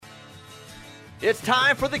It's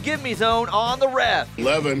time for the Gimme Zone on the Ref.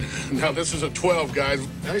 11. Now this is a 12, guys.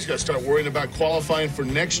 Now he's got to start worrying about qualifying for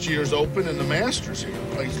next year's Open and the Masters here.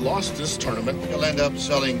 He's lost this tournament. He'll end up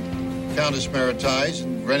selling Countess Maritais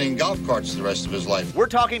and renting golf carts the rest of his life. We're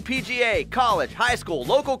talking PGA, college, high school,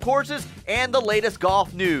 local courses, and the latest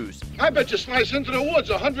golf news. I bet you slice into the woods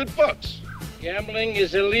 $100. Gambling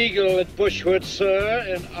is illegal at Bushwood, sir,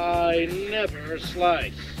 and I never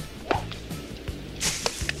slice.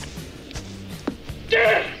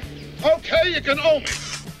 Okay, you can owe me.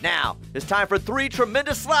 Now, it's time for three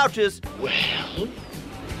tremendous slouches. Well,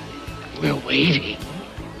 we're waiting.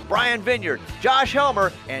 Brian Vineyard, Josh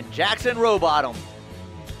Helmer, and Jackson Rowbottom.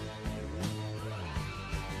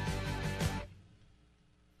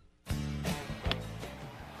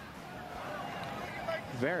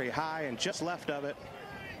 Very high and just left of it.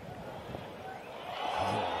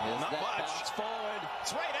 Not much. It's forward.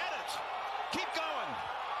 It's right at it. Keep going.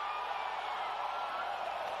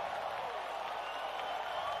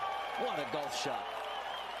 What a golf shot.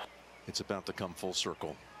 It's about to come full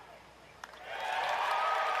circle.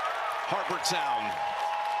 Harbortown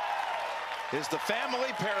is the family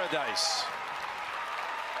paradise.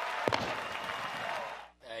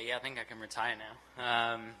 Yeah, I think I can retire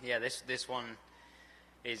now. Yeah, this one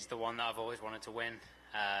is the one that I've always wanted to win.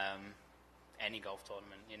 Any golf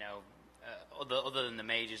tournament, you know, other than the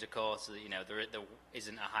majors, of course, you know, there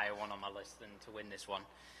isn't a higher one on my list than to win this one.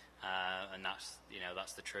 And that's, you know,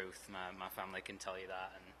 that's the truth. My family can tell you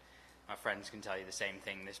that, and my friends can tell you the same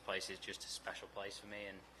thing. This place is just a special place for me,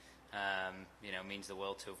 and you know, means the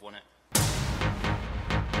world to have won it.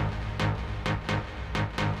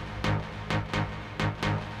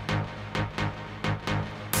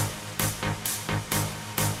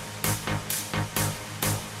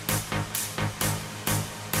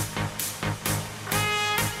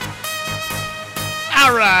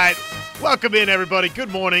 All right. Welcome in, everybody. Good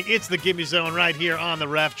morning. It's the Gimme Zone right here on the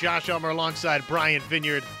Ref. Josh Elmer alongside Brian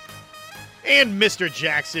Vineyard and Mr.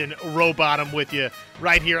 Jackson Rowbottom with you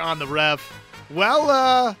right here on the Ref.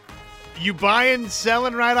 Well, you buying,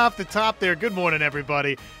 selling right off the top there. Good morning,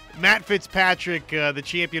 everybody. Matt Fitzpatrick, the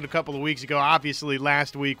champion a couple of weeks ago. Obviously,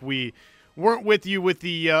 last week we weren't with you with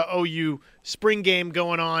the OU spring game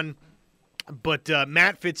going on, but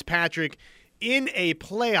Matt Fitzpatrick in a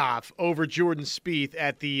playoff over Jordan Spieth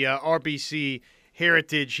at the RBC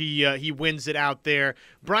Heritage. He wins it out there.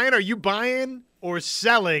 Brian, are you buying or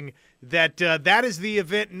selling that that is the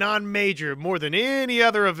event non-major more than any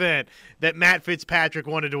other event that Matt Fitzpatrick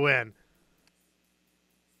wanted to win?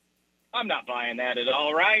 I'm not buying that at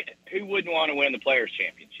all, right? Who wouldn't want to win the Players'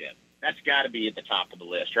 Championship? That's got to be at the top of the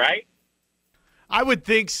list, right? I would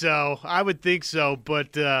think so.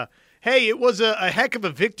 But hey, it was a heck of a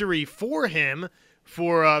victory for him,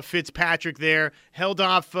 for Fitzpatrick there. Held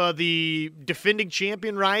off the defending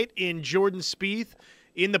champion, right, in Jordan Spieth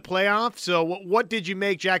in the playoff. So what did you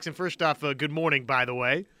make, Jackson? First off, good morning, by the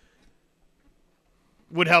way.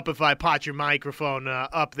 Would help if I pot your microphone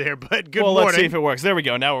up there, but good morning. Well, let's see if it works. There we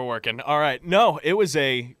go. Now we're working. All right. No, it was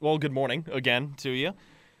good morning again to you.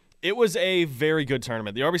 It was a very good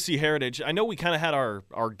tournament. The RBC Heritage, I know we kind of had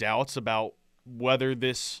our doubts about whether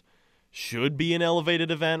this should be an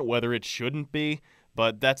elevated event, whether it shouldn't be,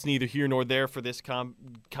 but that's neither here nor there for this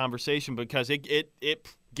conversation because it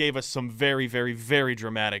gave us some very, very, very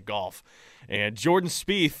dramatic golf. And Jordan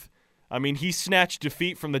Spieth, I mean, he snatched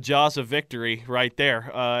defeat from the jaws of victory right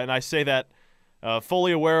there. And I say that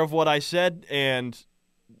fully aware of what I said, and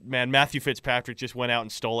man, Matthew Fitzpatrick just went out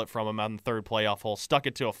and stole it from him on the third playoff hole, stuck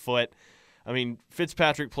it to a foot. I mean,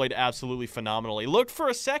 Fitzpatrick played absolutely phenomenally. Looked for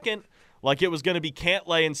a second like it was going to be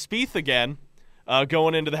Cantlay and Spieth again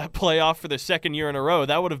going into that playoff for the second year in a row.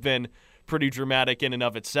 That would have been pretty dramatic in and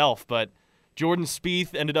of itself. But Jordan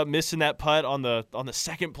Spieth ended up missing that putt on the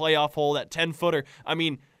second playoff hole, that 10-footer. I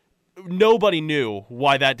mean, nobody knew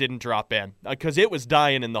why that didn't drop in because it was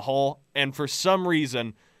dying in the hole. And for some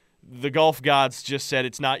reason, the golf gods just said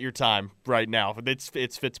it's not your time right now.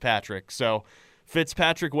 It's Fitzpatrick. So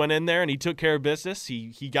Fitzpatrick went in there and he took care of business.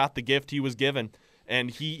 He got the gift he was given. And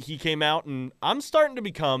he came out, and I'm starting to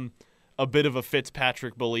become a bit of a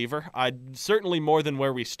Fitzpatrick believer. Certainly more than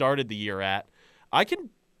where we started the year at.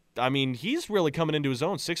 He's really coming into his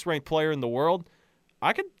own. 6th-ranked player in the world.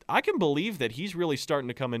 I can believe that he's really starting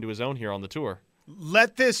to come into his own here on the tour.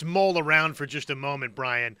 Let this mull around for just a moment,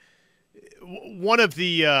 Brian. One of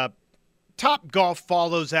the top golf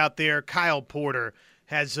follows out there, Kyle Porter,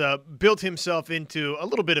 has built himself into a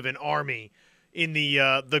little bit of an army in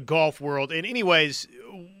the golf world. And anyways,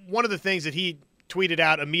 one of the things that he tweeted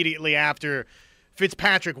out immediately after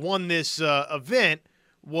Fitzpatrick won this event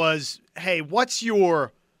was, hey, what's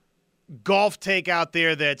your golf take out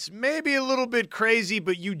there that's maybe a little bit crazy,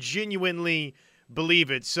 but you genuinely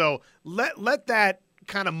believe it. So let that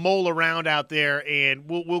kind of mull around out there, and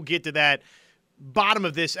we'll get to that bottom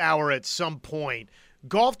of this hour at some point.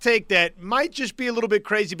 Golf take that might just be a little bit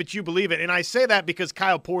crazy, but you believe it. And I say that because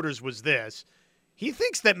Kyle Porter's was this. He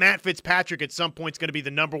thinks that Matt Fitzpatrick at some point is going to be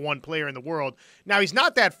the number one player in the world. Now, he's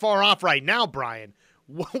not that far off right now, Brian.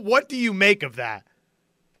 What do you make of that?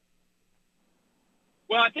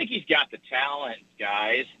 Well, I think he's got the talent,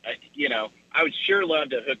 guys. I would sure love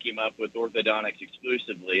to hook him up with orthodontics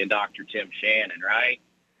exclusively and Dr. Tim Shannon, right?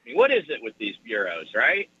 I mean, what is it with these bureaus,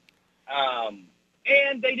 right?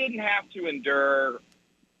 And they didn't have to endure,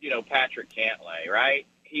 Patrick Cantlay, right?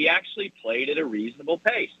 He actually played at a reasonable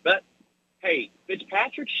pace. But, hey,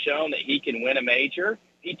 Fitzpatrick's shown that he can win a major.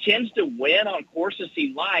 He tends to win on courses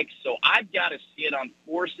he likes, so I've got to see it on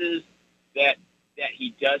courses that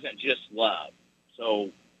he doesn't just love.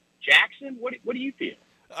 So, Jackson, what do you feel?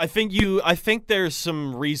 I think there's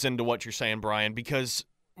some reason to what you're saying, Brian, because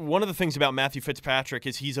one of the things about Matthew Fitzpatrick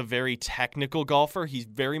is he's a very technical golfer. He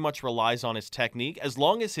very much relies on his technique. As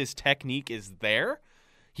long as his technique is there,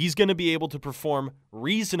 he's going to be able to perform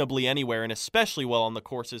reasonably anywhere, and especially well on the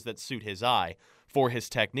courses that suit his eye for his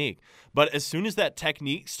technique. But as soon as that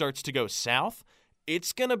technique starts to go south,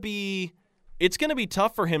 it's going to be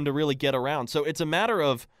tough for him to really get around. So it's a matter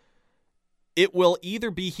of, it will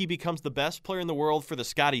either be he becomes the best player in the world for the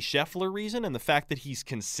Scottie Scheffler reason and the fact that he's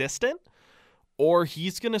consistent, or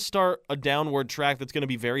he's going to start a downward track that's going to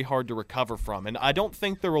be very hard to recover from. And I don't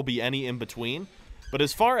think there will be any in between. But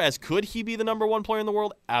as far as could he be the number one player in the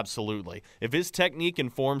world? Absolutely. If his technique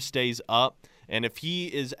and form stays up, and if he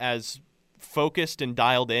is as focused and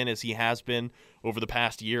dialed in as he has been over the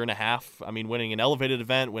past year and a half, I mean, winning an elevated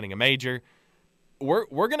event, winning a major, we're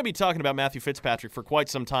going to be talking about Matthew Fitzpatrick for quite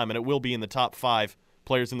some time, and it will be in the top 5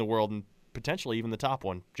 players in the world and potentially even the top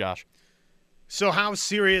one, Josh. So how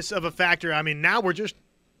serious of a factor? I mean, now we're just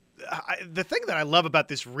the thing that I love about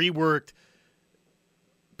this reworked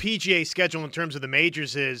PGA schedule in terms of the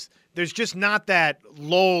majors is there's just not that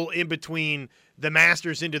lull in between the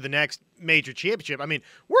Masters into the next major championship. I mean,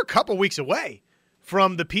 we're a couple weeks away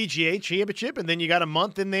from the PGA Championship, and then you got a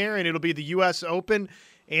month in there, and it'll be the U.S. Open,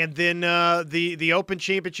 and then the Open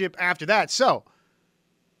Championship after that. So,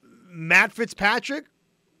 Matt Fitzpatrick,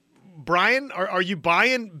 Brian, are you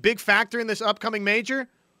buying big factor in this upcoming major?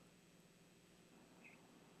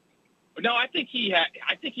 No, I think he's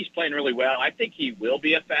playing really well. I think he will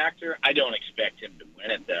be a factor. I don't expect him to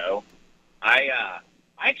win it, though. I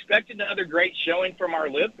expect another great showing from our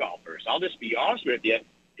live golfers. I'll just be honest with you.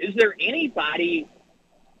 Is there anybody,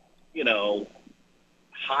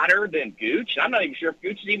 hotter than Gooch? I'm not even sure if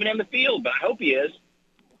Gooch is even in the field, but I hope he is.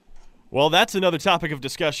 Well, that's another topic of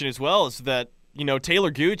discussion as well, is that,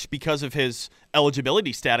 Talor Gooch, because of his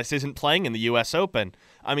eligibility status, isn't playing in the U.S. Open.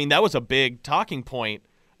 I mean, that was a big talking point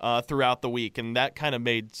throughout the week, and that kind of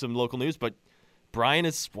made some local news. But Brian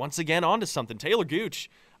is once again onto something. Talor Gooch,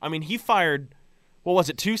 I mean, he fired,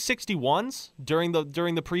 261s during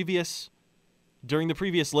the previous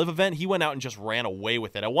live event. He went out and just ran away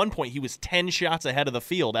with it. At one point, he was 10 shots ahead of the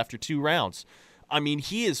field after 2 rounds. I mean,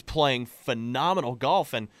 he is playing phenomenal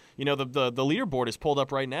golf, and the leaderboard is pulled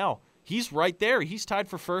up right now. He's right there. He's tied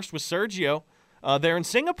for first with Sergio there in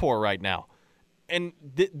Singapore right now. And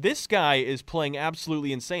this guy is playing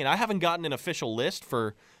absolutely insane. I haven't gotten an official list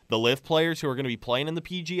for the live players who are going to be playing in the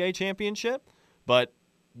PGA Championship, but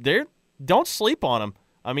don't sleep on them.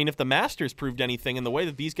 I mean, if the Masters proved anything in the way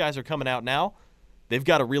that these guys are coming out now, they've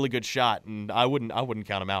got a really good shot, and I wouldn't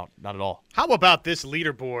count them out, not at all. How about this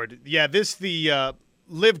leaderboard? Yeah, the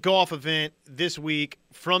live golf event this week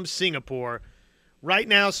from Singapore. Right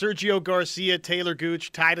now, Sergio Garcia, Talor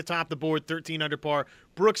Gooch tied atop the board, 13 under par.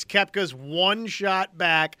 Brooks Koepka's 1 shot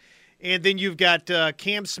back. And then you've got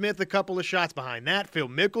Cam Smith a couple of shots behind that. Phil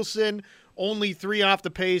Mickelson, only 3 off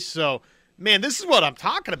the pace. So, man, this is what I'm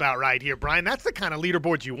talking about right here, Brian. That's the kind of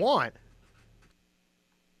leaderboard you want.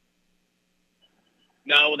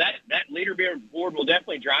 No, that leaderboard will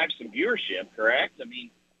definitely drive some viewership, correct? I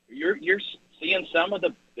mean, you're seeing some of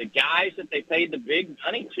the guys that they paid the big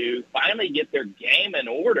money to finally get their game in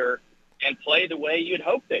order and play the way you'd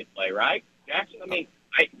hope they'd play, right? Jackson, I mean,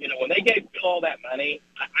 when they gave Phil all that money,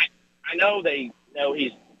 I know they know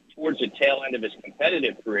he's towards the tail end of his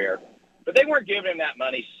competitive career, but they weren't giving him that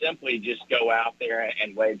money simply just go out there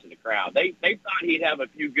and wave to the crowd. They thought he'd have a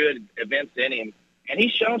few good events in him, and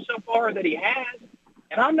he's shown so far that he has.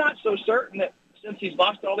 And I'm not so certain that since he's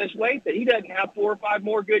lost all this weight that he doesn't have 4 or 5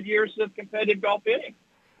 more good years of competitive golf in him.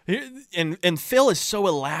 And Phil is so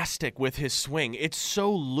elastic with his swing. It's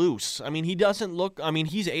so loose. I mean, he doesn't look – I mean,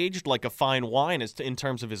 he's aged like a fine wine in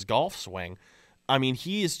terms of his golf swing. I mean,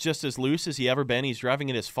 he is just as loose as he ever been. He's driving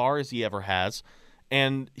it as far as he ever has.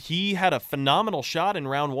 And he had a phenomenal shot in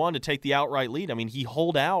round one to take the outright lead. I mean, he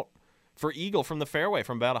holed out for eagle from the fairway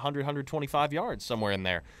from about 100, 125 yards, somewhere in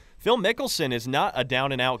there. Phil Mickelson is not a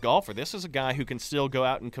down-and-out golfer. This is a guy who can still go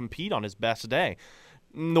out and compete on his best day.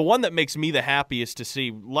 The one that makes me the happiest to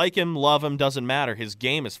see, like him, love him, doesn't matter. His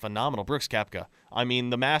game is phenomenal. Brooks Koepka. I mean,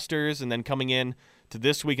 the Masters and then coming in to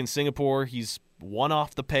this week in Singapore, he's one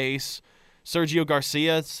off the pace. Sergio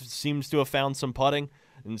Garcia seems to have found some putting.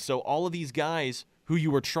 And so all of these guys who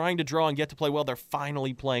you were trying to draw and get to play well, they're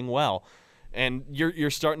finally playing well. And you're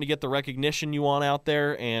starting to get the recognition you want out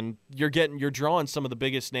there, and you're drawing some of the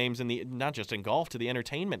biggest names in the, not just in golf, to the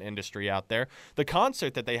entertainment industry out there. The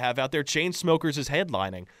concert that they have out there, Chainsmokers is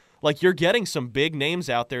headlining. Like, you're getting some big names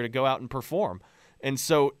out there to go out and perform. And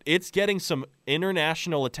so it's getting some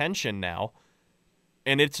international attention now,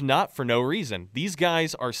 and it's not for no reason. These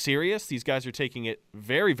guys are serious. These guys are taking it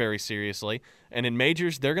very, very seriously. And in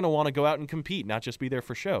majors, they're going to want to go out and compete, not just be there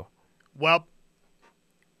for show. Well,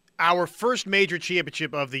 our first major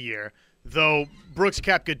championship of the year, though Brooks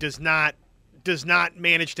Koepka does not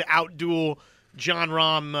manage to outduel Jon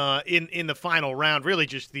Rahm in the final round. Really,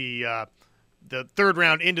 just the third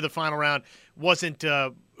round into the final round wasn't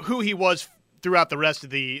who he was throughout the rest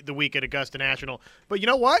of the week at Augusta National. But you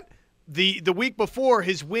know what? The week before,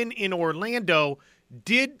 his win in Orlando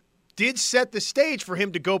did set the stage for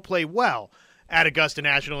him to go play well at Augusta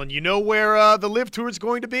National. And you know where the LIV Tour is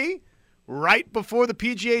going to be? Right before the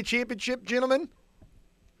PGA Championship, gentlemen?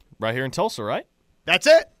 Right here in Tulsa, right? That's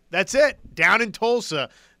it. Down in Tulsa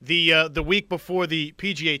the week before the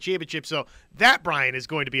PGA Championship. So that, Brian, is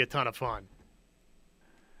going to be a ton of fun.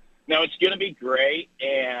 No, it's going to be great.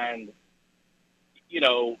 And, you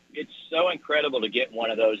know, it's so incredible to get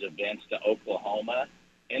one of those events to Oklahoma.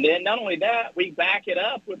 And then not only that, we back it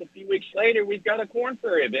up with a few weeks later, we've got a Corn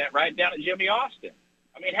Ferry event right down at Jimmy Austin.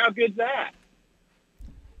 I mean, how good's that?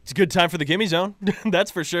 It's a good time for the Gimme Zone. That's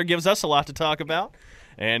for sure. Gives us a lot to talk about.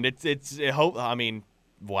 And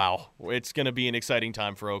wow. It's going to be an exciting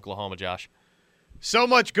time for Oklahoma, Josh. So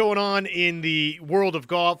much going on in the world of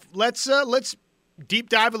golf. Let's deep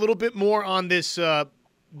dive a little bit more on this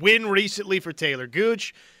win recently for Talor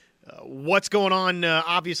Gooch. What's going on,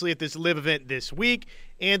 obviously, at this LIV event this week.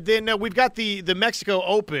 And then we've got the Mexico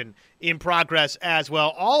Open in progress as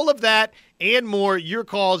well. All of that and more, your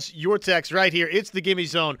calls, your texts right here. It's the Gimme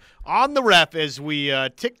Zone on the Ref as we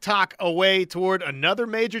tick-tock away toward another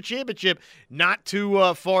major championship not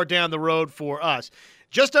too far down the road for us.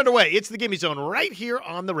 Just underway, it's the Gimme Zone right here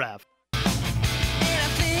on the Ref.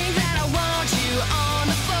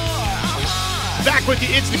 Back with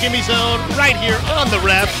you, it's the Gimme Zone right here on the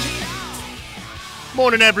Ref.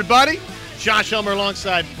 Morning, everybody. Josh Elmer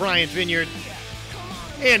alongside Brian Vineyard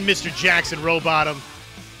and Mr. Jackson Rowbottom.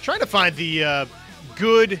 Trying to find the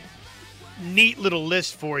good, neat little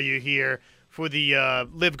list for you here for the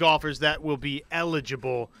LIV golfers that will be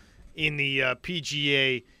eligible in the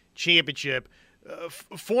PGA Championship.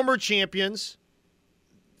 Former champions,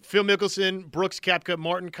 Phil Mickelson, Brooks Koepka,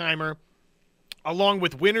 Martin Keimer, along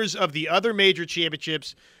with winners of the other major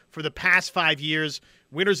championships for the past 5 years,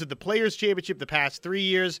 winners of the Players' Championship the past 3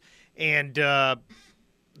 years, and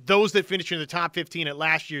those that finished in the top 15 at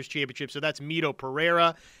last year's championship. So that's Mito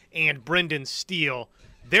Pereira and Brendan Steele.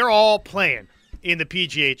 They're all playing in the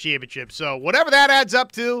PGA Championship. So whatever that adds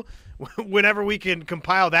up to, whenever we can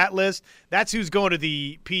compile that list, that's who's going to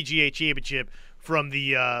the PGA Championship from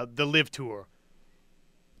the LIV Tour.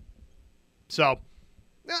 So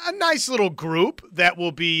a nice little group that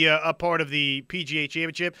will be a part of the PGA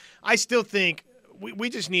Championship. I still think we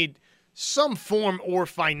just need some form or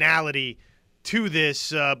finality to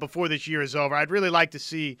this before this year is over. I'd really like to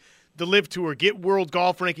see the LIV Tour get World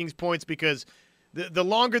Golf Rankings points because the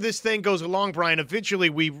longer this thing goes along, Brian, eventually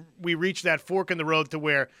we reach that fork in the road to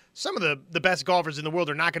where some of the best golfers in the world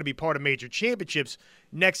are not going to be part of major championships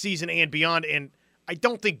next season and beyond, and I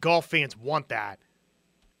don't think golf fans want that.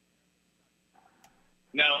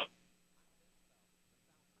 No.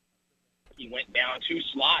 He went down 2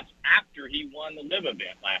 slots after he won the LIV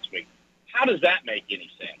event last week. How does that make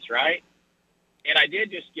any sense, right? And I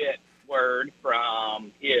did just get word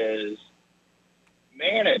from his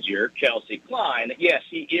manager, Kelsey Klein, that, yes,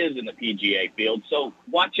 he is in the PGA field. So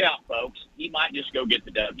watch out, folks. He might just go get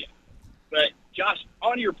the W. But, Josh,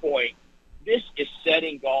 on your point, this is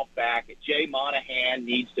setting golf back. Jay Monahan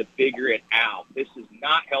needs to figure it out. This is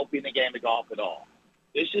not helping the game of golf at all.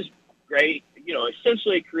 This is great,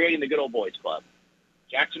 essentially creating the good old boys club.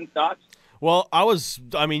 Jackson thoughts? Well,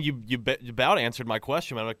 you about answered my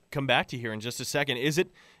question. I'm going to come back to you here in just a second. Is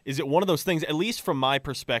it one of those things, at least from my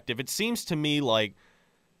perspective, it seems to me like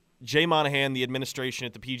Jay Monahan, the administration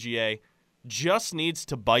at the PGA, just needs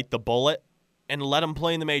to bite the bullet and let them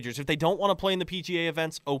play in the majors. If they don't want to play in the PGA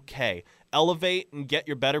events, okay. Elevate and get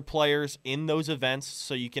your better players in those events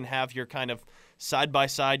so you can have your kind of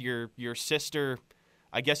side-by-side, your sister,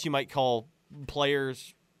 I guess you might call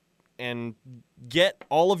players, and get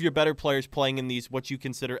all of your better players playing in these what you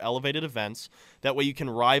consider elevated events. That way you can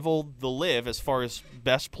rival the LIV as far as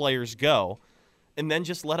best players go, and then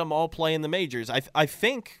just let them all play in the majors. I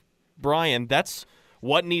think, Brian, that's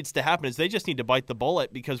what needs to happen is they just need to bite the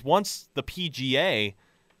bullet, because once the PGA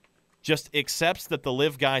just accepts that the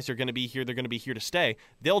LIV guys are going to be here, they're going to be here to stay,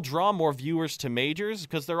 they'll draw more viewers to majors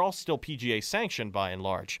because they're all still PGA sanctioned by and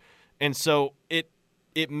large. And so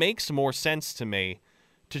it makes more sense to me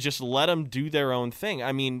to just let them do their own thing.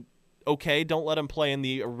 I mean, okay, don't let them play in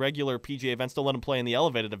the regular PGA events. Don't let them play in the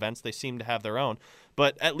elevated events. They seem to have their own.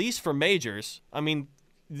 But at least for majors, I mean,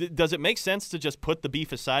 does it make sense to just put the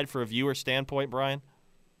beef aside for a viewer standpoint, Brian?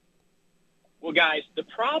 Well, guys, the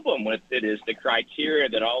problem with it is the criteria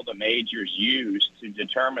that all the majors use to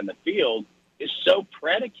determine the field is so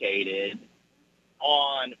predicated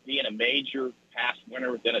on being a major past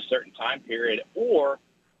winner within a certain time period or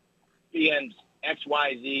being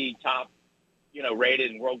XYZ top,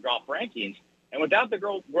 rated in world golf rankings. And without the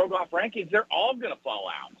world golf rankings, they're all going to fall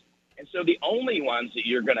out. And so the only ones that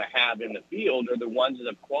you're going to have in the field are the ones that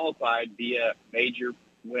have qualified via major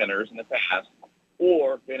winners in the past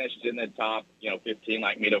or finished in the top, 15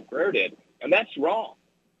 like Mito Pereira did. And that's wrong.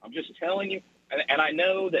 I'm just telling you. And I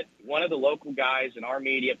know that one of the local guys in our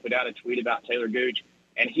media put out a tweet about Talor Gooch,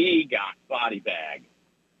 and he got body bagged.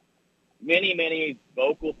 Many, many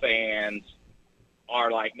vocal fans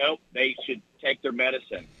are like, nope, they should take their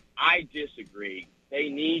medicine. I disagree. They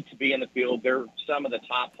need to be in the field. They're some of the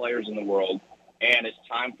top players in the world, and it's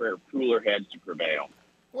time for cooler heads to prevail.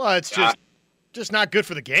 Well, it's just not good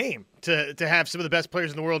for the game to have some of the best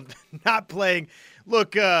players in the world not playing.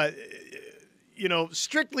 Look,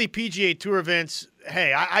 strictly PGA Tour events,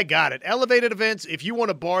 hey, I got it. Elevated events, if you want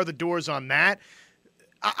to bar the doors on that,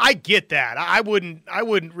 I get that. I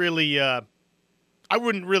wouldn't really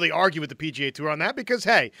argue with the PGA Tour on that because,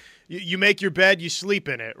 hey, you make your bed, you sleep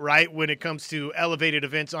in it, right, when it comes to elevated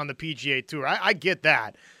events on the PGA Tour. I get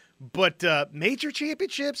that. But major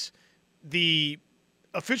championships, the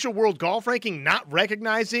official world golf ranking not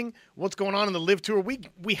recognizing what's going on in the LIV Tour,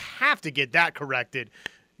 we have to get that corrected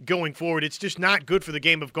going forward. It's just not good for the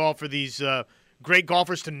game of golf for these great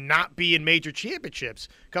golfers to not be in major championships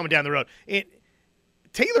coming down the road. And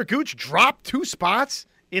Talor Gooch dropped 2 spots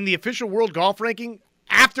in the official world golf ranking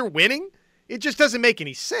after winning. It just doesn't make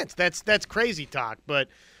any sense. That's crazy talk. But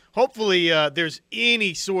hopefully there's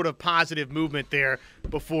any sort of positive movement there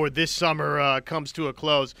before this summer comes to a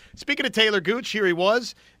close. Speaking of Talor Gooch, here he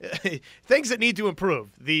was. Things that need to improve.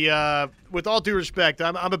 With all due respect,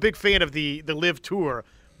 I'm a big fan of the LIV Tour,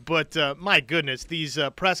 but my goodness, these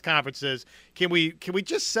press conferences. Can we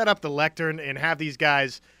just set up the lectern and have these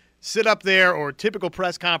guys sit up there, or typical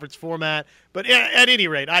press conference format? But at any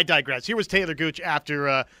rate, I digress. Here was Talor Gooch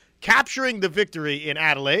after capturing the victory in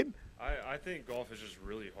Adelaide. I think golf is just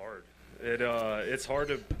really hard. It's hard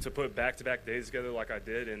to put back-to-back days together like I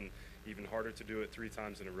did, and even harder to do it 3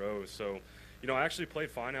 times in a row. So, I actually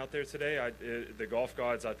played fine out there today. The golf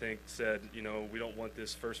gods, I think, said, we don't want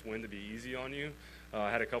this first win to be easy on you.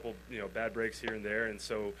 I had a couple, bad breaks here and there, and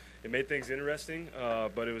so it made things interesting.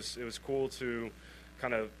 But it was cool to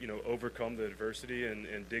kind of, overcome the adversity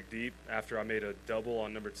and dig deep. After I made a double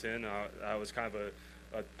on number 10, I was kind of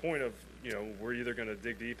a point of, we're either going to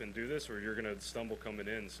dig deep and do this, or you're going to stumble coming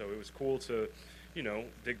in. So it was cool to,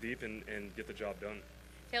 dig deep and get the job done.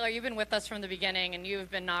 Talor, you've been with us from the beginning, and you've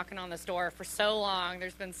been knocking on this door for so long.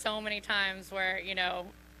 There's been so many times where,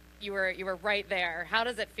 you were right there. How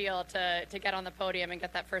does it feel to get on the podium and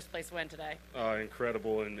get that first place win today?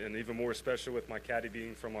 Incredible, and even more special with my caddy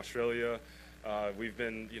being from Australia. We've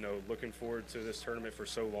been, looking forward to this tournament for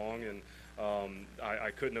so long, and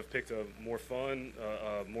I couldn't have picked a more fun,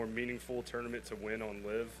 more meaningful tournament to win on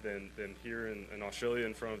LIV than here in Australia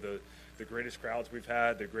in front of the greatest crowds we've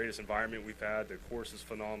had, the greatest environment we've had. The course is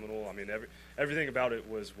phenomenal. I mean, everything about it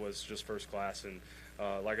was just first class, and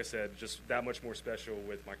like I said, just that much more special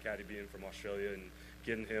with my caddy being from Australia and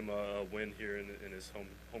getting him a win here in his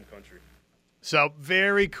home country. So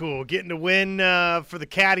very cool, getting to win for the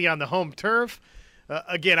caddy on the home turf.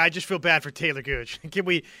 Again, I just feel bad for Talor Gooch. Can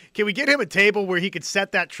we get him a table where he could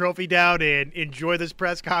set that trophy down and enjoy this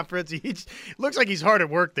press conference? He looks like he's hard at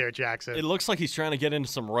work there, Jackson. It looks like he's trying to get into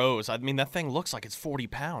some rows. I mean, that thing looks like it's 40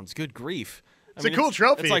 pounds. Good grief. It's a cool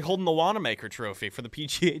trophy. It's like holding the Wanamaker trophy for the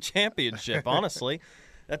PGA Championship, honestly.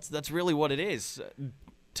 That's really what it is.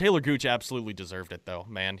 Talor Gooch absolutely deserved it, though,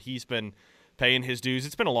 man. He's been paying his dues.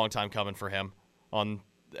 It's been a long time coming for him on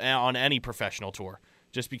any professional tour,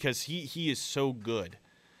 just because he is so good.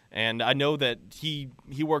 And I know that he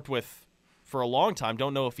worked with, for a long time,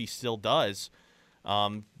 don't know if he still does,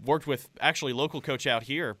 worked with actually local coach out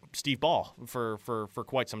here, Steve Ball, for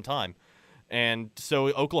quite some time. And so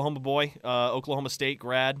Oklahoma boy, Oklahoma State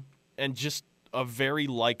grad, and just a very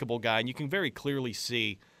likable guy. And you can very clearly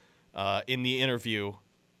see in the interview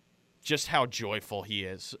just how joyful he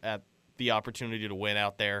is at the opportunity to win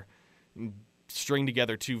out there, and string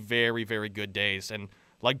together 2 very, very good days. And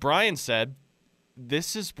like Brian said,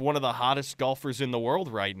 this is one of the hottest golfers in the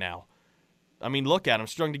world right now. I mean, look at him,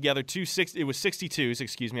 strung together it was 62s,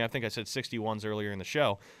 excuse me. I think I said 61s earlier in the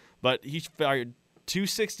show. But he fired 2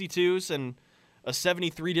 62s and a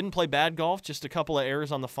 73. Didn't play bad golf, just a couple of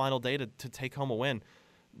errors on the final day to take home a win.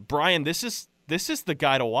 Brian, this is the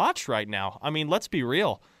guy to watch right now. I mean, let's be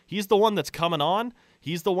real. He's the one that's coming on.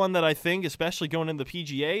 He's the one that I think, especially going into the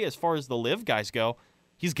PGA, as far as the live guys go,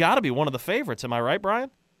 he's got to be one of the favorites. Am I right, Brian?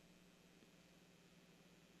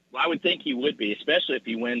 Well, I would think he would be, especially if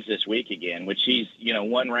he wins this week again, which he's,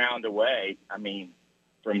 1 round away,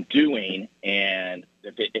 from doing. And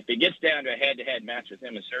if it gets down to a head-to-head match with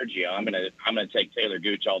him and Sergio, I'm gonna take Talor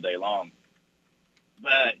Gooch all day long.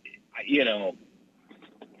 But,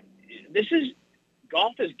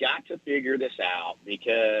 golf has got to figure this out,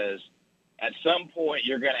 because at some point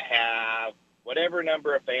you're going to have whatever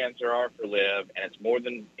number of fans there are for LIV, and it's more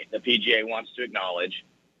than the PGA wants to acknowledge,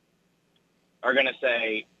 are going to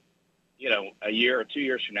say, a year or 2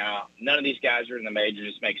 years from now, none of these guys are in the major.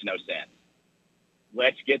 This makes no sense.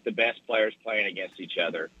 Let's get the best players playing against each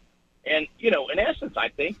other. And, in essence, I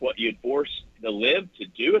think what you'd force the LIV to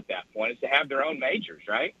do at that point is to have their own majors,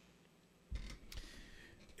 right?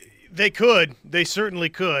 They could. They certainly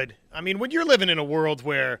could. I mean, when you're living in a world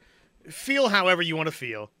where feel however you want to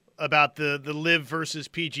feel about the LIV versus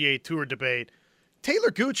PGA Tour debate,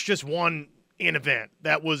 Talor Gooch just won an event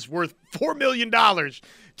that was worth $4 million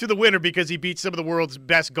to the winner because he beat some of the world's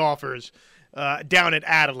best golfers down at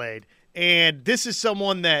Adelaide. And this is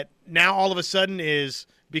someone that now all of a sudden is,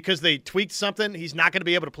 because they tweaked something, he's not going to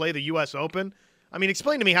be able to play the U.S. Open. I mean,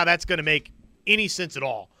 explain to me how that's going to make any sense at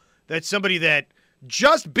all. That somebody that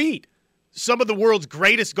just beat some of the world's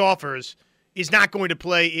greatest golfers is not going to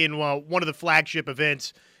play in one of the flagship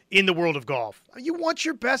events in the world of golf. You want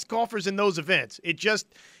your best golfers in those events.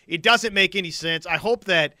 It doesn't make any sense. I hope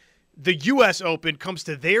that the U.S. Open comes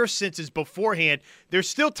to their senses beforehand. There's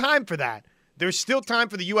still time for that. There's still time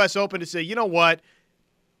for the U.S. Open to say, you know what,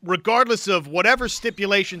 regardless of whatever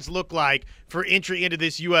stipulations look like for entry into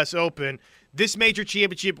this U.S. Open, this major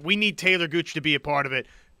championship, we need Talor Gooch to be a part of it.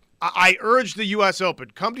 I urge the U.S.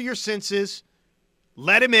 Open, come to your senses,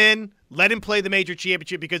 let him in, let him play the major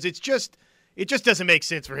championship, because it just doesn't make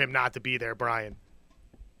sense for him not to be there, Brian.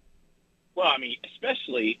 Well, I mean,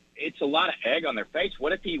 especially, it's a lot of egg on their face.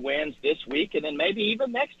 What if he wins this week and then maybe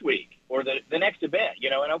even next week or the next event,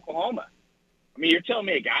 in Oklahoma? I mean, you're telling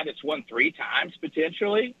me a guy that's won 3 times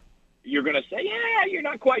potentially, you're going to say, yeah, you're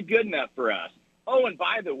not quite good enough for us. Oh, and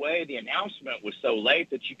by the way, the announcement was so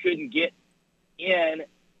late that you couldn't get in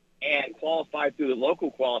and qualify through the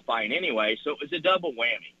local qualifying anyway, so it was a double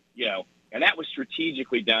whammy, and that was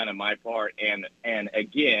strategically done on my part, and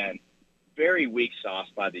again, very weak sauce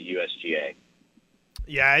by the USGA.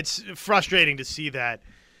 Yeah, it's frustrating to see that.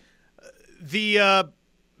 The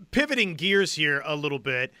pivoting gears here a little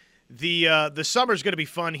bit, the summer's going to be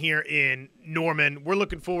fun here in Norman. We're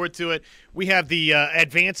looking forward to it. We have the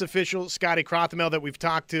advance official, Scotty Crothamel, that we've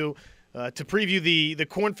talked to preview the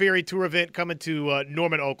Korn Ferry Tour event coming to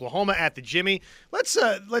Norman, Oklahoma at the Gimme.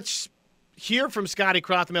 Let's hear from Scotty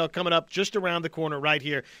Crothamel coming up just around the corner right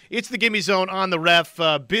here. It's the Gimme Zone on the Ref.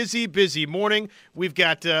 Busy morning. We've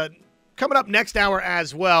got coming up next hour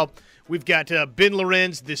as well. We've got Ben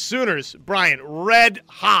Lorenz, the Sooners. Brian, red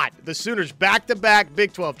hot. The Sooners back-to-back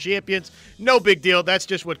Big 12 champions. No big deal. That's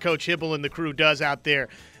just what Coach Hibble and the crew does out there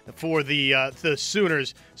for the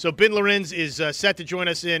Sooners. So Ben Lorenz is set to join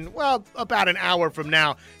us in, about an hour from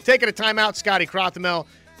now. Taking a timeout, Scotty Crothamel,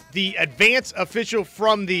 the advance official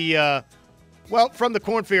from the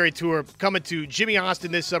Korn Ferry Tour, coming to Jimmy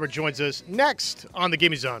Austin this summer, joins us next on the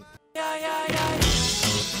Gimme Zone.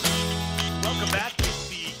 Welcome back to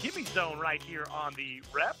the Gimme Zone right here on the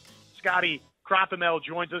Rep. Scotty Crofamel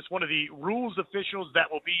joins us, one of the rules officials that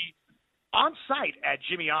will be on site at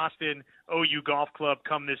Jimmy Austin OU Golf Club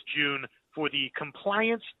come this June for the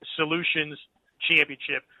Compliance Solutions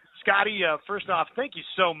Championship. Scotty, first off, thank you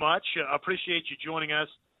so much. Appreciate you joining us.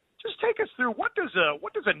 Just take us through what does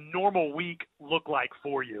a normal week look like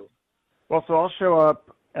for you? Well, so I'll show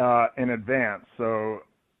up in advance. So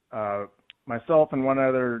myself and one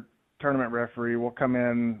other tournament referee will come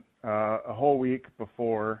in a whole week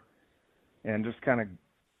before and just kind of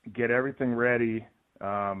get everything ready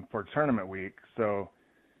for tournament week. So,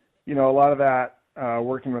 a lot of that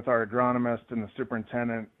working with our agronomist and the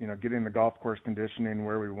superintendent, getting the golf course conditioning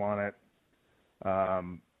where we want it,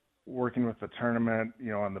 working with the tournament,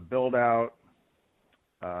 on the build out,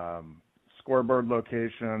 scoreboard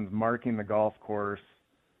locations, marking the golf course,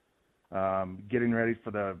 getting ready for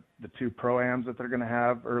the two pro-ams that they're going to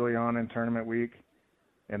have early on in tournament week,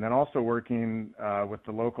 and then also working with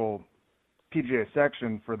the local PGA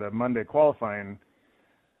section for the Monday qualifying,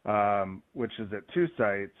 which is at 2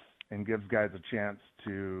 sites and gives guys a chance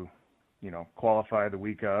to, qualify the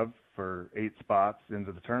week of for 8 spots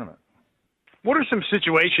into the tournament. What are some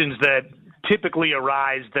situations that typically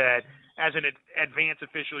arise that, as an advanced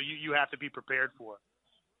official, you have to be prepared for?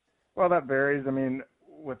 Well, that varies. I mean,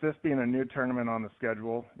 with this being a new tournament on the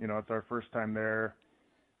schedule, it's our first time there.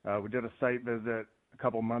 We did a site visit a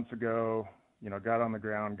couple months ago, got on the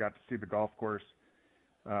ground, got to see the golf course.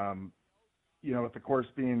 With the course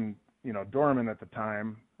being, dormant at the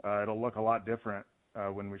time, it'll look a lot different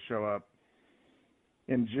when we show up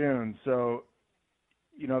in June. So,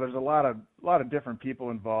 there's a lot of different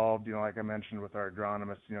people involved. Like I mentioned with our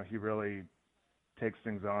agronomist, he really takes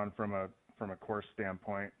things on from a course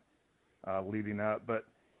standpoint leading up. But,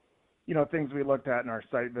 things we looked at in our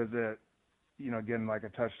site visit, again, like I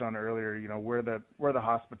touched on earlier, where the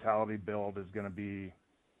hospitality build is going to be,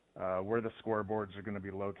 where the scoreboards are going to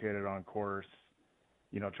be located on course,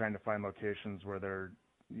 trying to find locations where they're,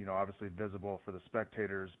 obviously visible for the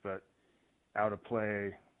spectators, but out of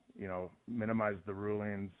play, minimize the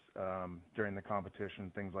rulings during the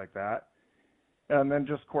competition, things like that. And then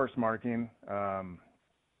just course marking,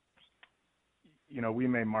 we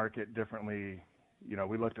may mark it differently.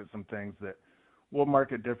 We looked at some things that we'll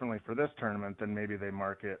mark it differently for this tournament than maybe they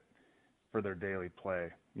mark it for their daily play,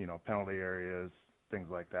 penalty areas, things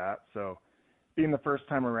like that. So being the first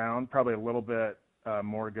time around, probably a little bit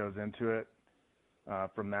more goes into it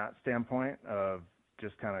from that standpoint of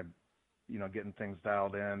just kind of, getting things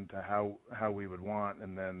dialed in to how we would want.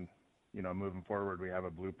 And then, moving forward, we have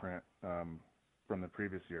a blueprint from the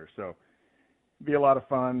previous year. So it'd be a lot of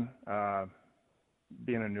fun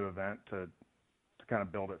being a new event to kind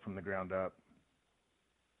of build it from the ground up.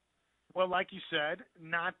 Well, like you said,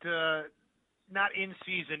 not in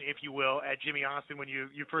season, if you will, at Jimmy Austin when you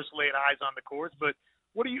first laid eyes on the course. But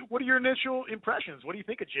what are your initial impressions? What do you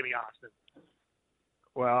think of Jimmy Austin?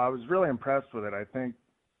 Well, I was really impressed with it. I think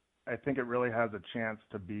it really has a chance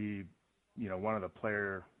to be, one of the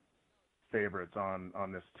player favorites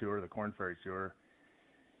on this tour, the Korn Ferry Tour.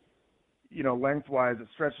 Lengthwise, it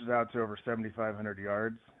stretches out to over 7,500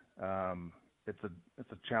 yards. It's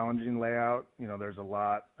a challenging layout. There's a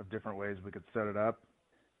lot of different ways we could set it up.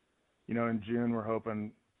 In June, we're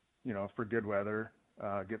hoping, for good weather,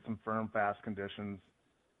 get some firm, fast conditions,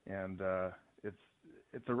 and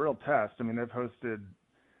it's a real test. I mean, they've hosted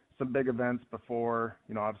some big events before,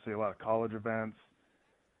 obviously a lot of college events.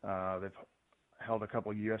 They've held a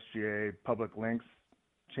couple USGA public links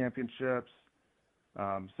championships.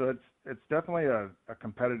 So it's definitely a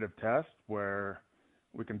competitive test where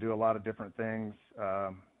we can do a lot of different things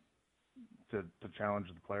to challenge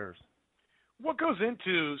the players. What goes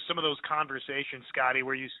into some of those conversations, Scotty,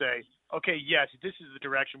 where you say, okay, yes, this is the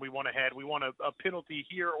direction we want to head. We want a penalty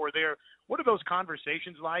here or there. What are those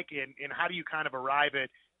conversations like, and how do you kind of arrive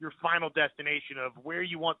at your final destination of where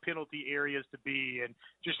you want penalty areas to be and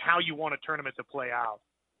just how you want a tournament to play out?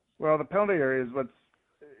 Well, the penalty area is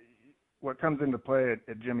what comes into play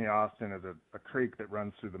at Jimmy Austin is a creek that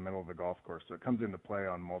runs through the middle of the golf course. So it comes into play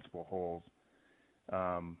on multiple holes.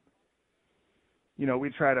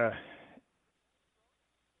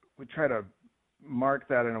 We try to mark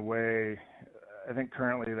that in a way. I think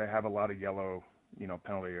currently they have a lot of yellow,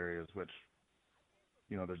 penalty areas, which,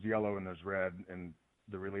 there's yellow and there's red, and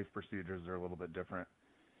the relief procedures are a little bit different.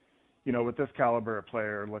 With this caliber of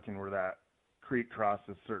player, looking where that creek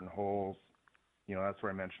crosses certain holes, that's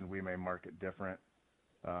where I mentioned we may mark it different.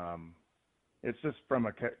 It's just from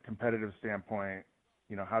a competitive standpoint,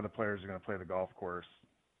 how the players are going to play the golf course.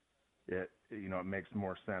 It makes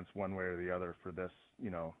more sense one way or the other for this,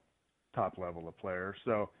 top level of player.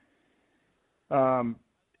 So,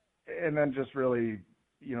 and then just really,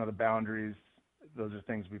 the boundaries, those are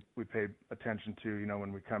things we pay attention to,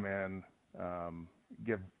 when we come in,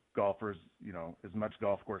 give golfers, as much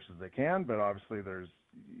golf course as they can, but obviously there's,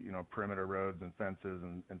 perimeter roads and fences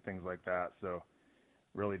and things like that. So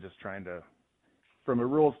really just trying to, from a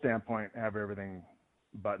rules standpoint, have everything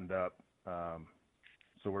buttoned up,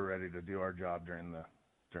 so we're ready to do our job during the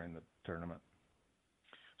tournament.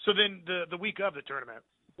 So then the week of the tournament,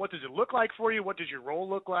 what does it look like for you? What does your role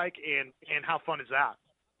look like, and how fun is that?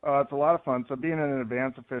 It's a lot of fun. So being an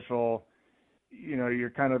advance official, you're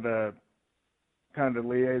kind of the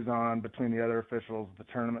liaison between the other officials, the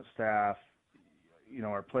tournament staff,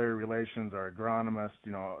 our player relations, our agronomists,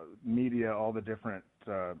 media, all the different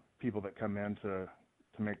people that come in to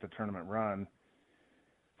make the tournament run.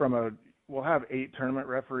 We'll have 8 tournament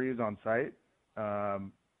referees on site.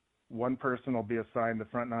 One person will be assigned the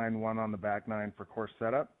front 9, one on the back 9 for course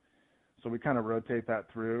setup. So we kind of rotate that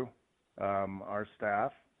through our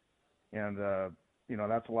staff, and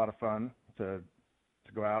that's a lot of fun to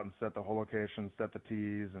go out and set the whole location, set the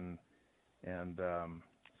tees, and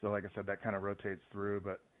so like I said, that kind of rotates through.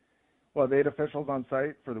 But we'll have 8 officials on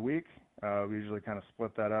site for the week. We usually kind of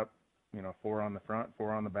split that up, 4 on the front,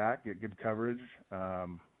 4 on the back, get good coverage,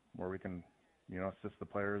 where we can, assist the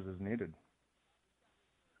players as needed.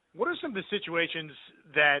 What are some of the situations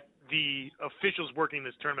that the officials working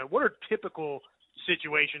this tournament, what are typical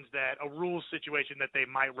situations a rules situation that they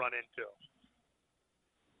might run into?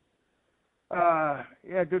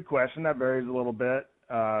 Yeah, good question. That varies a little bit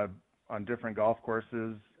on different golf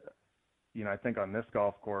courses. I think on this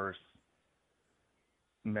golf course,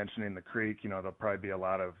 mentioning the creek, there'll probably be a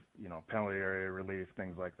lot of, penalty area relief,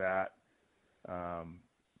 things like that. A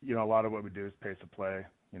lot of what we do is pace of play,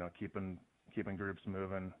 keeping groups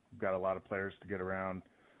moving. We've got a lot of players to get around.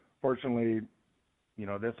 Fortunately,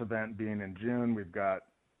 this event being in June, we've got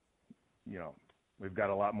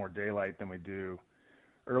a lot more daylight than we do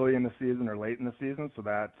early in the season or late in the season. So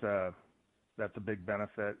that's a big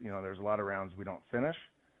benefit. There's a lot of rounds we don't finish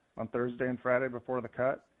on Thursday and Friday before the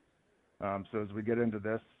cut. So as we get into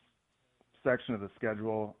this section of the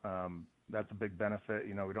schedule, that's a big benefit.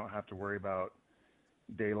 We don't have to worry about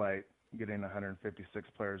daylight getting 156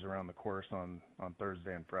 players around the course on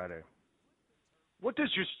Thursday and Friday. What does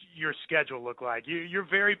your schedule look like? You're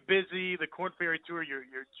very busy. The Korn Ferry Tour. You're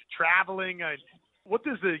traveling. What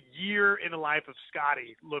does the year in the life of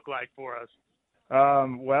Scotty look like for us?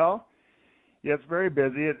 Well, yeah, it's very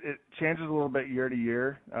busy. It changes a little bit year to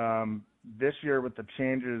year. This year, with the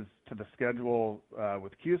changes to the schedule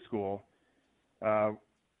with Q School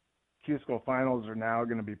finals are now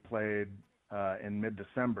going to be played in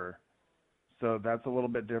mid-December. So that's a little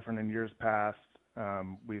bit different. In years past,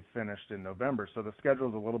 we've finished in November. So the schedule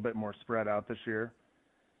is a little bit more spread out this year.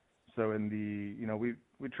 So we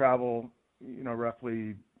travel,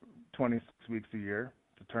 roughly 26 weeks a year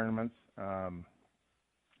to tournaments.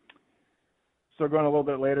 So going a little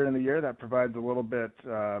bit later in the year, that provides a little bit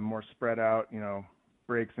more spread out,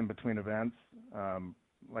 breaks in between events.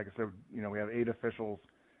 Like I said, we have 8 officials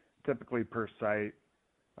typically per site.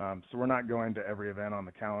 So we're not going to every event on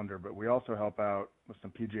the calendar, but we also help out with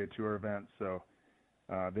some PGA Tour events. So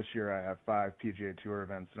this year I have 5 PGA Tour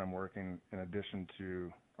events that I'm working in addition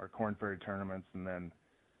to our Korn Ferry tournaments. And then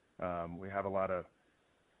we have a lot of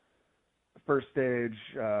first stage,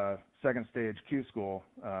 second stage Q School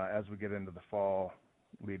as we get into the fall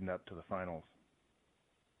leading up to the finals.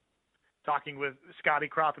 Talking with Scotty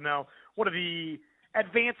Crothamel, one of the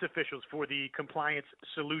advanced officials for the Compliance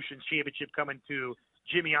Solutions Championship coming to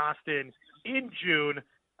Jimmy Austin in June.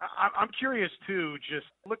 I'm curious too, just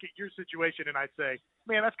look at your situation and I say,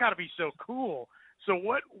 man, that's got to be so cool. So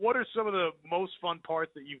what are some of the most fun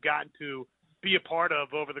parts that you've gotten to be a part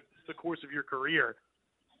of over the course of your career?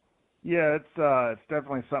 Yeah, it's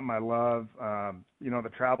definitely something I love. The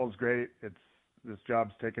travel's great. This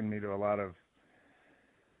job's taken me to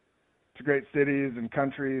great cities and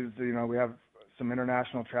countries. We have some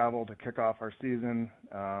international travel to kick off our season.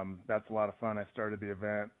 That's a lot of fun. I started the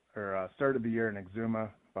year in Exuma,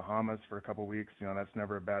 Bahamas for a couple weeks. That's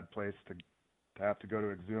never a bad place to have to go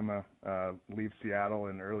to Exuma, leave Seattle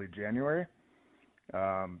in early January.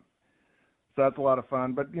 So that's a lot of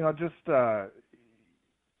fun. But,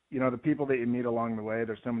 the people that you meet along the way,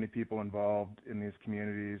 there's so many people involved in these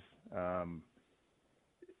communities.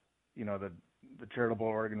 The charitable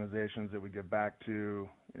organizations that we give back to,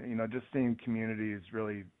 just seeing communities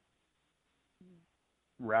really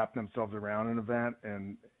wrap themselves around an event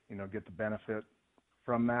and, get the benefit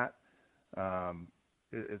from that.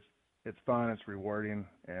 It's fun, it's rewarding,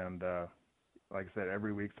 and like I said,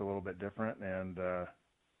 every week's a little bit different, and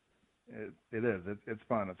It is. It's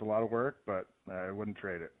fun. It's a lot of work, but I wouldn't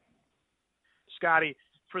trade it. Scotty,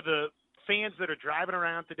 for the fans that are driving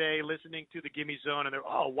around today listening to the Gimme Zone and they're,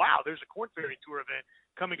 oh, wow, there's a Korn Ferry Tour event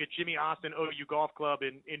coming to Jimmy Austin OU Golf Club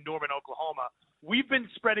in Norman, Oklahoma. We've been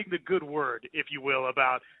spreading the good word, if you will,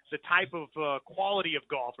 about the type of quality of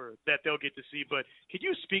golfer that they'll get to see. But could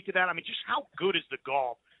you speak to that? I mean, just how good is the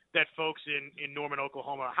golf that folks in Norman,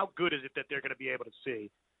 Oklahoma, how good is it that they're going to be able to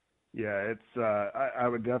see? Yeah, it's. I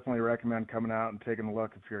would definitely recommend coming out and taking a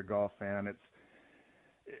look if you're a golf fan.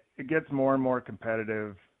 It gets more and more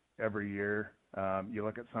competitive every year. You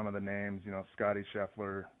look at some of the names. Scotty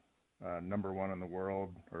Scheffler, number one in the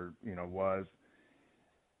world, or was.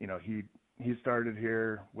 He started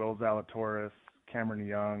here. Will Zalatoris, Cameron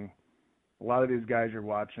Young. A lot of these guys you're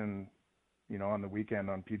watching, on the weekend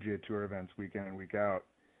on PGA Tour events, week in and week out.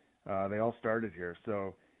 They all started here,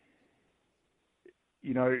 so.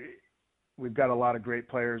 We've got a lot of great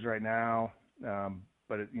players right now,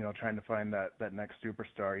 but trying to find that next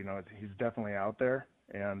superstar, he's definitely out there,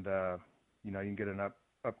 and you can get an up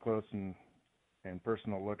close and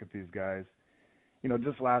personal look at these guys.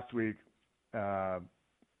 Just last week down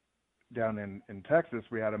in Texas,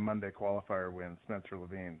 we had a Monday qualifier win, Spencer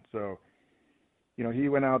Levine. So, he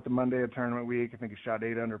went out the Monday of tournament week. I think he shot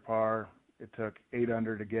 8 under par. It took 8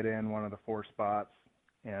 under to get in one of the 4 spots.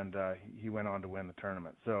 And he went on to win the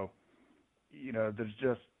tournament. So,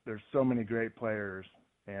 there's so many great players,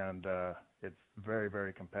 and it's very,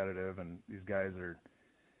 very competitive. And these guys are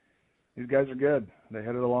good. They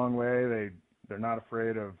hit it a long way. They're not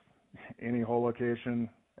afraid of any hole location,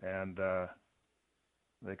 and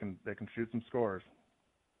they can shoot some scores.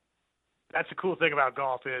 That's the cool thing about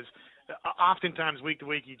golf is oftentimes week to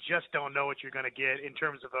week you just don't know what you're going to get in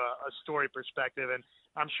terms of a story perspective, and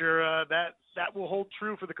I'm sure that will hold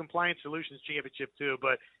true for the Compliance Solutions Championship too.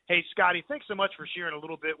 But hey, Scotty, thanks so much for sharing a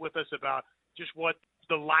little bit with us about just what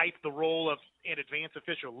the role of an advanced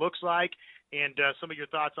official looks like, and some of your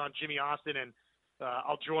thoughts on Jimmy Austin. And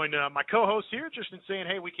I'll join my co-host here just in saying,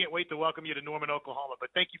 hey, we can't wait to welcome you to Norman, Oklahoma. But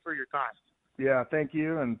thank you for your time. Yeah, thank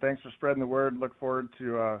you, and thanks for spreading the word. Look forward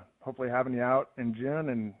to hopefully having you out in June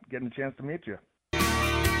and getting a chance to meet you.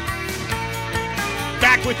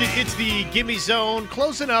 Back with it. It's the Gimme Zone,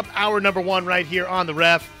 closing up hour number 1 right here on the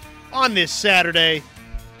Ref on this Saturday.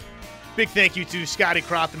 Big thank you to Scotty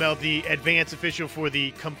Crofthemel, the advanced official for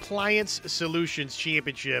the Compliance Solutions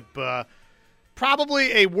Championship.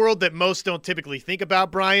 Probably a world that most don't typically think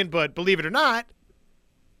about, Brian, but believe it or not,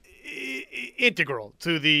 integral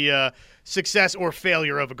to the success or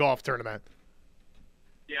failure of a golf tournament.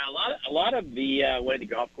 Yeah, a lot of the way the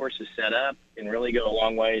golf course is set up can really go a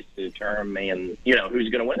long ways to determine, who's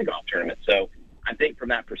going to win the golf tournament. So I think from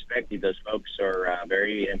that perspective, those folks are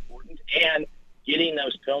very important. And getting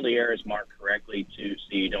those penalty areas marked correctly, too,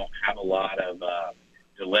 so you don't have a lot of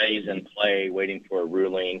delays in play waiting for a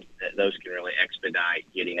ruling. Those can really expedite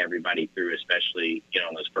getting everybody through, especially,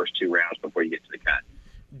 in those first 2 rounds before you get to the cut.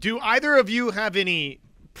 Do either of you have any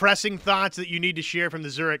pressing thoughts that you need to share from the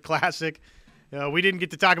Zurich Classic? We didn't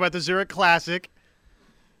get to talk about the Zurich Classic.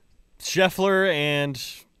 Scheffler and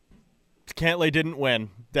Cantlay didn't win.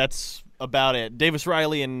 That's about it. Davis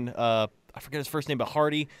Riley and I forget his first name, but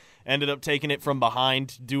Hardy ended up taking it from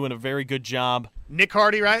behind, doing a very good job. Nick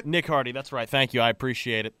Hardy, right? Nick Hardy, that's right. Thank you. I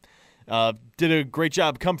appreciate it. Did a great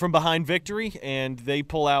job, come from behind victory, and they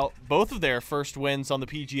pull out both of their first wins on the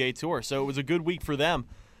PGA Tour. So it was a good week for them.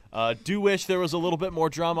 Do wish there was a little bit more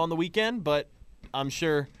drama on the weekend, but I'm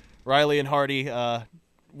sure Riley and Hardy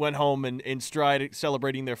went home in stride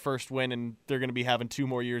celebrating their first win, and they're going to be having 2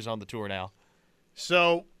 more years on the tour now.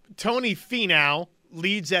 So Tony Finau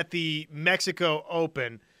leads at the Mexico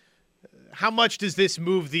Open. How much does this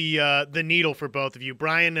move the needle for both of you?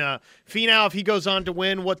 Brian, Finau, if he goes on to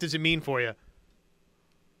win, what does it mean for you?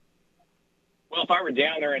 Well, if I were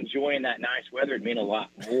down there enjoying that nice weather, it'd mean a lot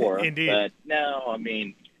more. Indeed. But no,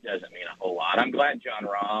 it doesn't mean a whole lot. I'm glad John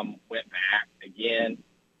Rahm went back again.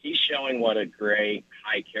 He's showing what a great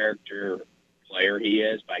high-character player he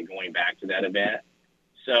is by going back to that event.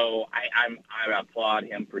 So I applaud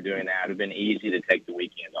him for doing that. It would have been easy to take the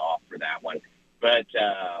weekend off for that one. But,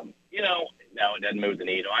 no, it doesn't move the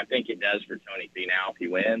needle. I think it does for Tony Finau if he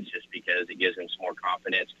wins, just because it gives him some more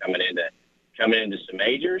confidence coming into some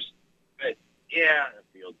majors. But, yeah,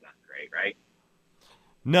 the field's not great, right?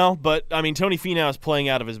 No, but, Tony Finau is playing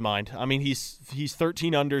out of his mind. He's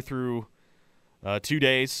 13 under through 2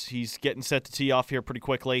 days. He's getting set to tee off here pretty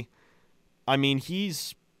quickly.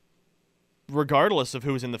 He's, regardless of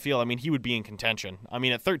who's in the field, he would be in contention.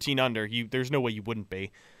 At 13 under, there's no way you wouldn't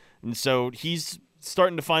be. And so he's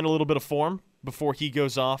starting to find a little bit of form before he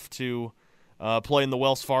goes off to playing the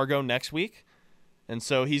Wells Fargo next week. And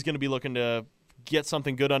so he's going to be looking to get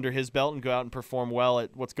something good under his belt and go out and perform well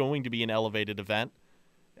at what's going to be an elevated event.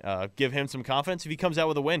 Give him some confidence. If he comes out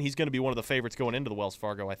with a win, he's going to be one of the favorites going into the Wells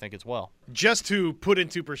Fargo, I think, as well. Just to put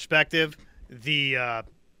into perspective the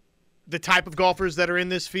type of golfers that are in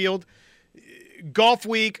this field, Golf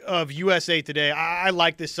Week of USA Today, I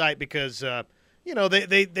like this site because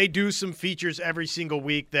they do some features every single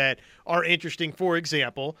week that are interesting. For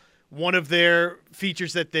example, one of their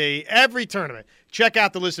features that every tournament, check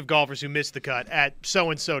out the list of golfers who missed the cut at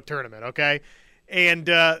so-and-so tournament, okay? And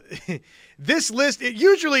this list,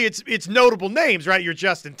 usually it's notable names, right? Your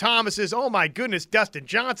Justin Thomases, oh my goodness, Dustin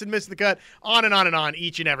Johnson missed the cut, on and on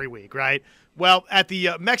each and every week, right? Well, at the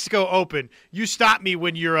Mexico Open, you stop me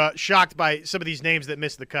when you're shocked by some of these names that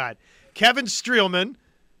missed the cut. Kevin Streelman,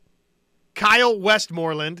 Kyle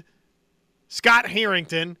Westmoreland, Scott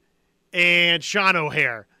Harrington, and Sean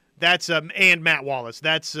O'Hare. That's and Matt Wallace.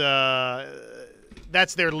 That's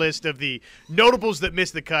their list of the notables that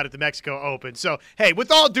missed the cut at the Mexico Open. So, hey,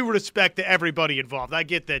 with all due respect to everybody involved, I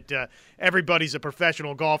get that everybody's a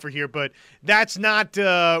professional golfer here, but that's not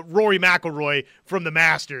Rory McIlroy from the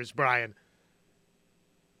Masters, Brian.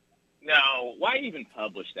 No, why even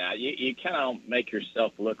publish that? You kind of make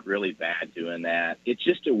yourself look really bad doing that. It's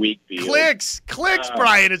just a weak field. Clicks,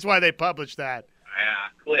 Brian, is why they publish that.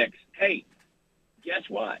 Yeah, clicks. Hey, guess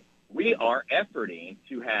what? We are efforting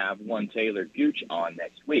to have one Talor Gooch on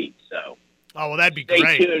next week. So, well, that'd be great.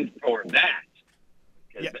 Stay tuned for that.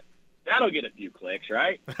 Yeah. That'll get a few clicks,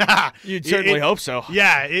 right? You'd certainly hope so.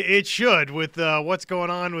 Yeah, it should with what's going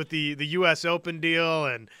on with the U.S. Open deal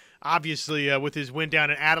and obviously with his win down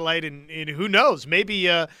in Adelaide. And who knows, maybe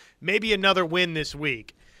another win this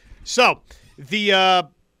week. So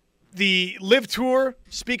the Live Tour,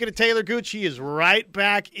 speaking of Talor Gooch, he is right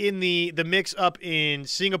back in the mix up in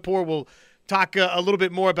Singapore. We'll talk a little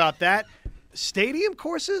bit more about that. Stadium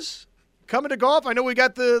courses coming to golf. I know we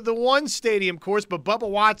got the one stadium course, but Bubba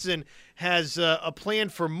Watson has a plan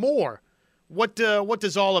for more. What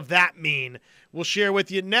does all of that mean? We'll share with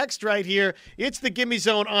you next right here. It's the Gimme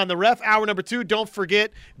Zone on the Ref. Hour number 2. Don't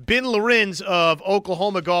forget, Ben Lorenz of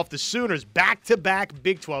Oklahoma Golf, the Sooners, back-to-back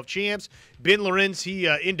Big 12 champs. Ben Lorenz, he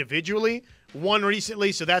individually won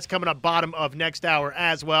recently, so that's coming up bottom of next hour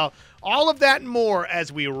as well. All of that and more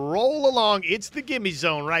as we roll along. It's the Gimme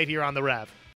Zone right here on the Ref.